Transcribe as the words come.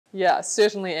Yeah, I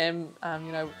certainly am,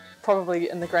 probably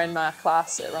in the Grandma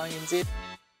class at Rowing NZ.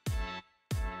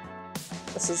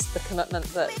 This is the commitment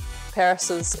that Paris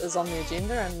is on the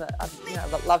agenda, and that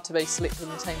I'd love to be selected in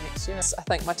the team next year. I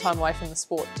think my time away from the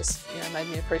sport just made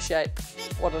me appreciate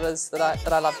what it is that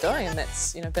I love doing, and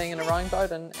that's being in a rowing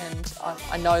boat, and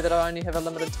I know that I only have a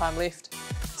limited time left,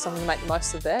 so I'm going to make the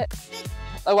most of that.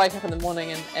 I wake up in the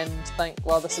morning and think,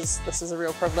 well, this is a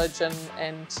real privilege,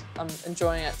 and I'm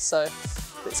enjoying it, so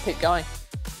let's keep going.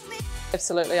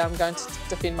 Absolutely, I'm going to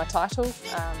defend my title.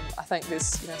 I think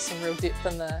there's some real depth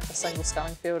in the single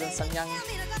sculling field, and some young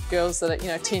girls that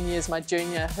are 10 years my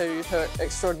junior who are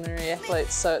extraordinary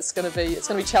athletes. So it's going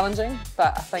to be challenging,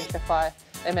 but I think if I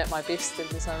am at my best, then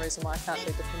there's no reason why I can't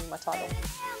be defending my title.